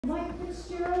Mike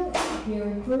Fitzgerald and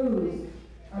Gary Cruz.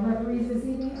 Our referees this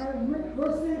evening are Rick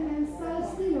Grossman and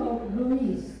Celestino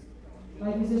Ruiz.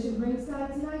 My musician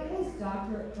ringside tonight is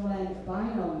Dr. Glenn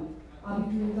Bynum. I'll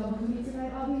be doing double duty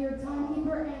tonight. I'll be your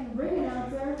timekeeper and ring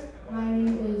announcer. My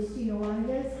name is Tina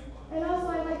Martinez. And also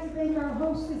I'd like to thank our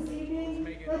host this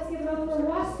evening. Let's give it up for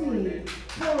Wasti.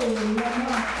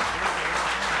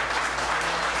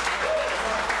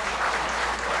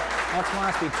 That's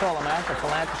Wasti Tolomat, the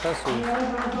philanthropist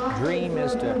whose dream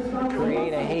is to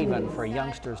create a haven for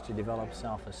youngsters to develop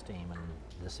self-esteem. And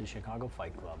this is Chicago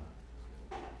Fight Club.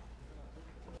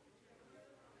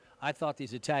 I thought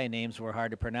these Italian names were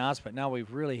hard to pronounce, but now we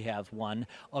really have one.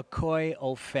 Okoi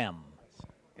Ofem.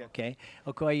 Yeah. Okay.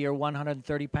 Okoi, you're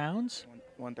 130 pounds?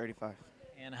 135.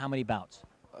 And how many bouts?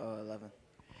 11.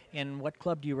 And what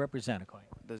club do you represent, Okoi?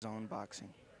 The Zone Boxing.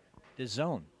 The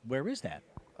Zone. Where is that?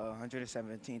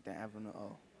 117th and Avenue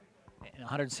O.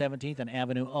 117th and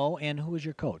Avenue O. And who is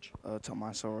your coach?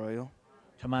 Tomaso Arroyo.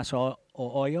 Tomaso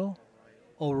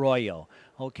Arroyo.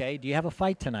 Okay. Do you have a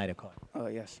fight tonight, Okoi?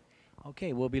 Yes.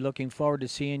 Okay, we'll be looking forward to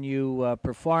seeing you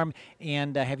perform.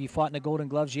 And have you fought in the Golden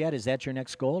Gloves yet? Is that your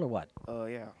next goal or what?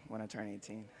 Yeah, when I turn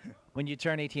 18. When you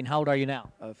turn 18, how old are you now?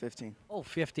 15. Oh,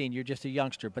 15. You're just a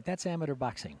youngster, but that's amateur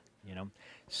boxing, you know.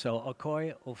 So,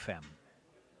 Okoi Ofem.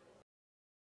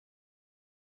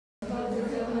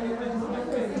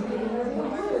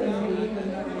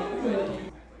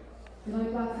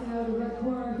 Tonight boxing out of the red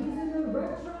corner, he's in the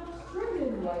red trunks, trimmed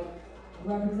in white.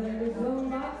 Representing the Zone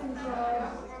Boxing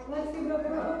Club, let's give it up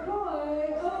for Okoi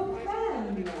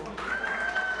Ofem.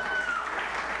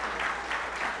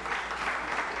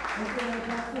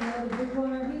 Boxing out of the blue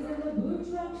corner, he's in the blue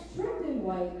trunks, trimmed in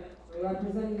white.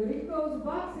 Representing Rico's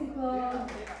Boxing Club,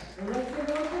 let's give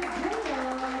it up for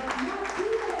Martinez.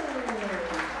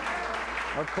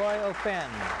 Okoi Ofem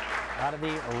out of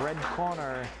the red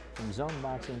corner from Zone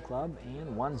Boxing Club,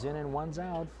 and one's in and one's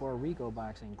out for Rico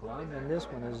Boxing Club, and this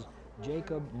one is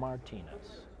Jacob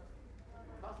Martinez.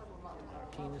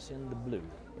 Martinez in the blue.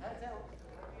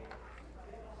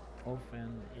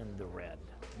 Ofem in the red.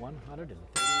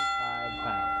 135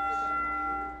 pounds.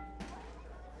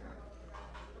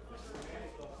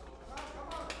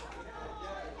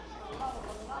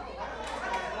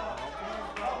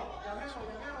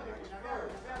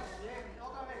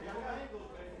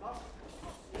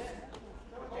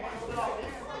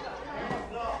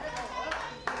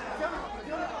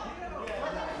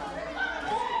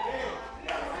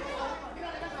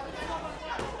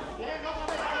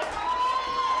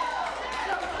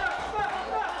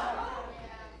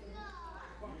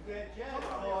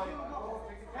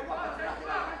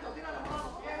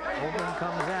 Ofem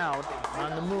comes out on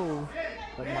the move,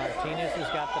 but Martinez has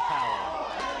got the power.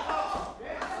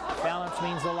 Balance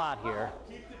means a lot here.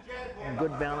 In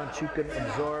good balance, you can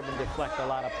absorb and deflect a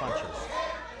lot of punches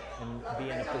and be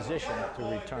in a position to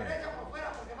return.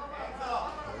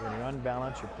 But when you're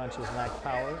unbalanced, your punches lack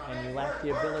power and you lack the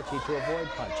ability to avoid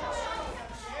punches.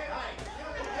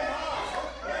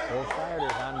 Both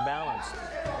fighters unbalanced.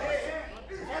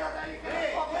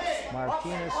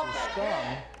 Martinez is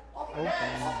strong.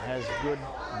 Ofem has good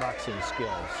boxing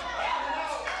skills.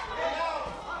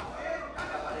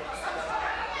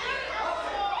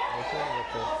 Ofem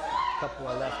with a couple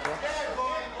of left hooks.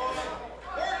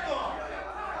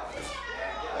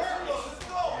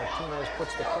 Martinez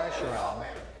puts the pressure on.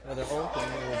 Whether Ofem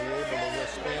will be able to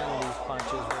withstand these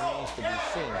punches remains to be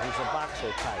seen. He's a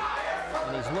boxer type,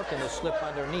 and he's looking to slip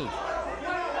underneath.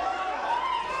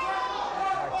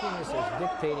 Martinez is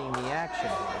dictating the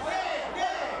action here.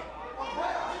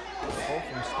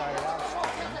 Ofem started out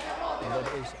strong, but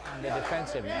is on the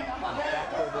defensive now. He's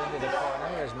backward into the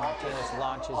corner as Martinez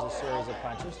launches a series of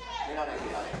punches.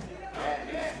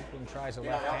 Ofem tries a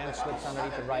left hand, slips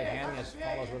underneath the right hand, and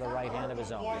follows with a right hand of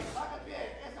his own.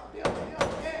 Very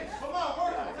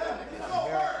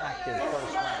active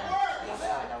first round.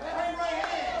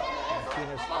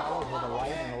 Martinez follows with a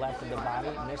right and a left of the body,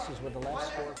 misses with the left,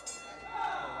 scores a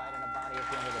right and a body at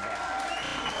the end of the bat.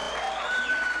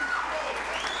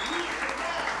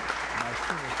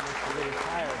 Martinez looks a little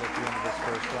tired at the end of this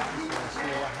first round, so we'll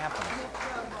see what happens.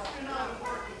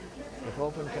 If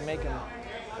Ofem can make him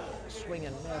swing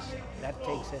and miss, that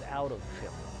takes it out of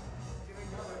him.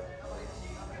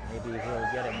 Maybe he'll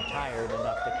get him tired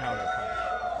enough to counterpunch.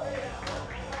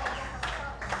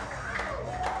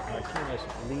 Martinez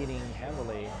leading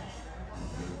heavily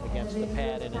against the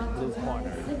pad in his blue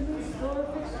corner.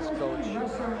 His coach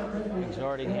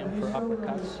exhorting him for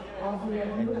uppercuts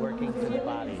and working to the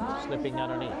body, slipping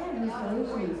underneath.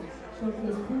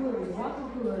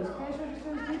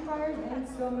 street fires, and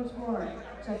so much more.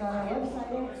 Check out our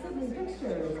website at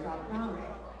sydneyfixtures.com.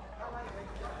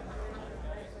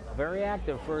 A very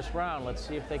active first round. Let's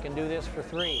see if they can do this for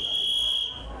 3.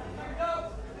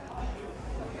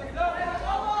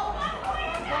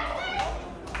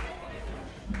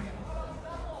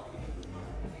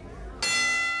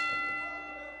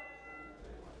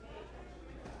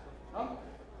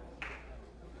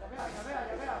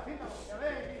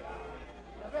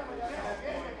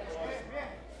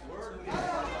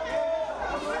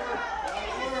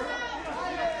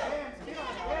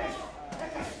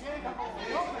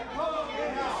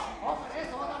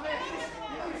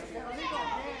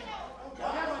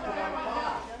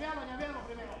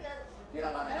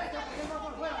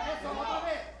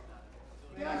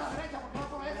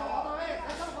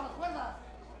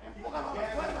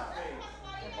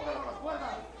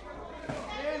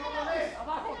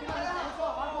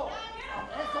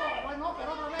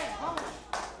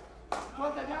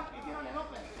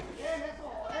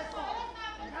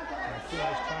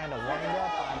 Martinez trying to wind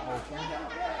up on Ofem.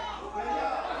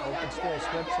 Ofem still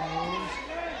slips and moves,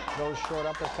 goes short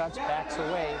uppercuts, backs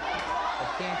away, but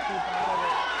can't keep out of the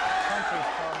punches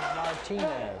from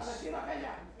Martinez.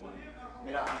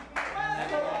 And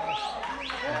that last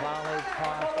volley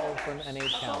cost Ofem an 8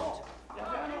 count.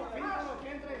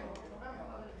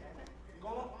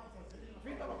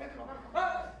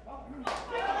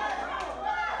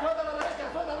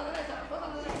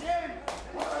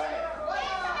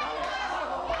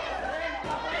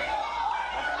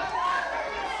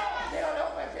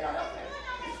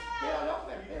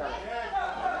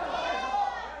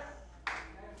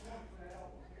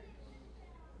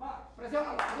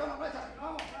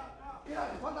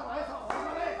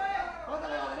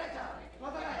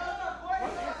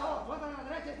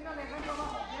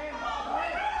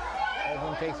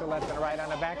 Takes a left and right on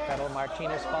the back pedal.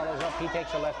 Martinez follows up. He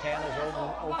takes a left hand as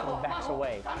Ofem backs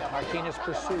away. Martinez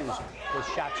pursues with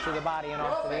shots to the body and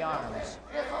off to the arms.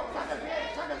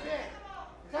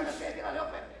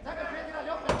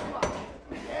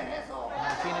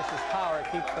 Martinez's power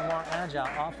keeps the more agile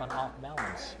often off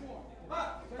balance.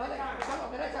 Ofem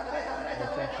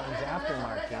comes after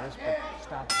Martinez, but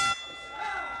stops him.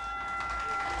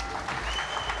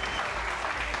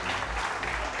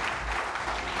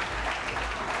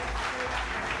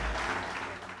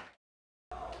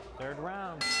 Third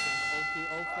round, Okoi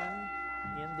Ofem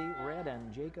in the red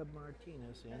and Jacob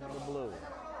Martinez in the blue.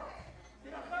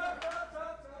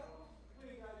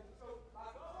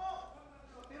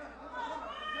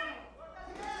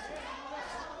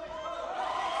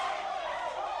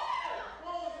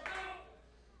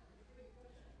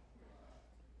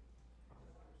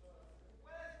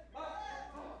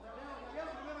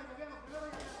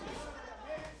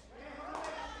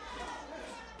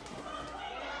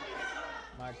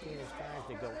 Martinez tries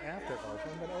to go after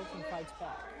Ofem, but Ofem fights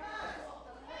back.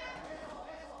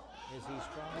 Is he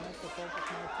strong enough to focus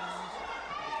Martinez?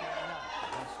 No.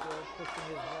 He's still pushing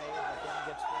his way, but then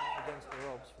gets thrown against the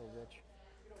ropes, for which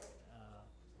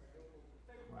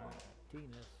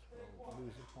Martinez will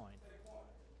lose a point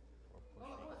for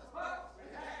pushing. That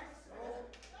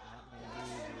may be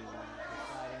the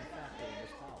deciding factor in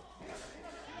this bout.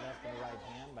 Left and right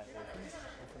hand by Ofem.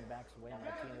 Ofem backs away,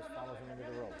 Martinez follows him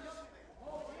into the ropes.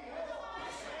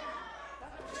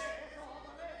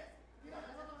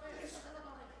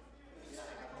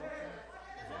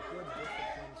 Good,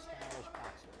 disciplined, stylish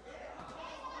boxer.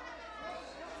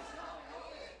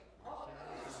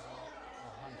 Martinez is a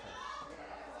hunter.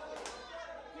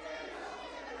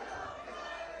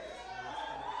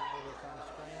 Overcome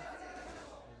strength.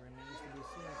 It remains to be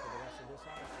seen for the rest of this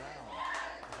round.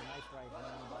 There's a nice right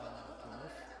hand by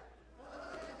Martinez.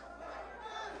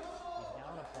 He's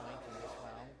down a point in this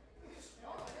round. He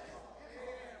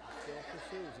still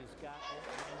pursues. He's got Ofem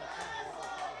in the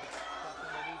corner.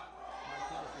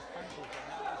 Martinez's punches are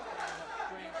not standing up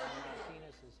straight, and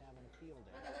Martinez is having a field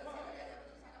day.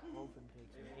 Ofem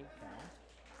takes an 8 count.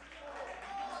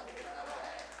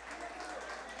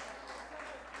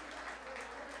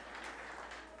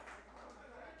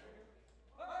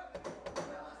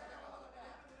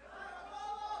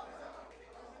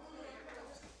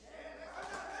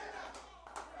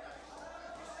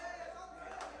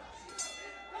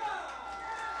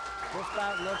 This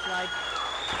bout looks like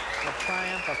the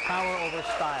triumph of power over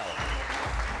style.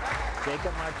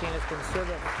 Jacob Martinez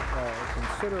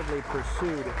considerably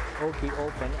pursued Okoi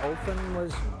Ofem. Ofem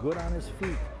was good on his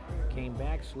feet, came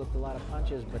back, slipped a lot of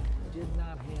punches, but did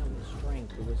not have the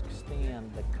strength to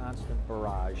withstand the constant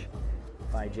barrage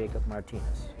by Jacob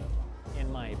Martinez,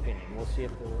 in my opinion. We'll see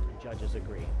if the judges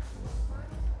agree.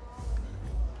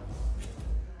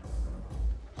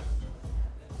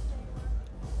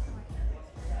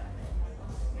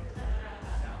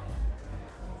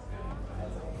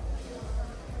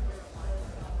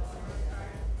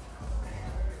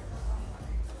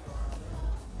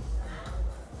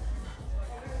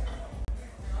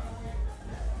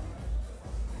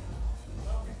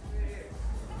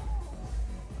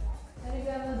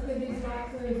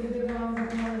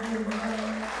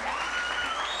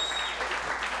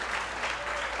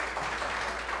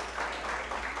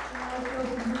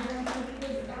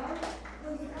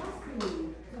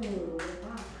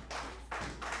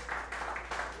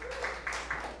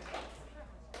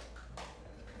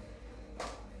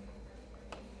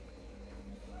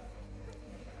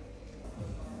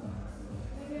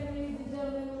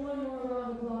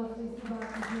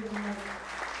 here tonight.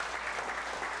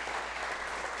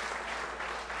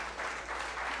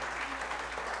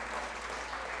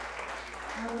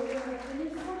 Our winner in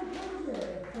this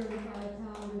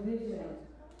 135-pound division.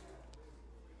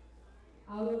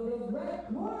 Out of the red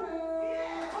corner,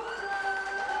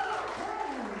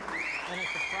 And a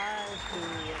surprise to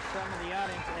some of the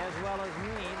audience, as well as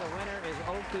me, the winner is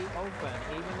Okoi Ofem.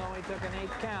 Even though he took an 8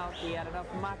 count, he had enough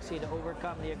moxie to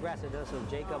overcome the aggressiveness of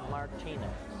Jacob Martinez.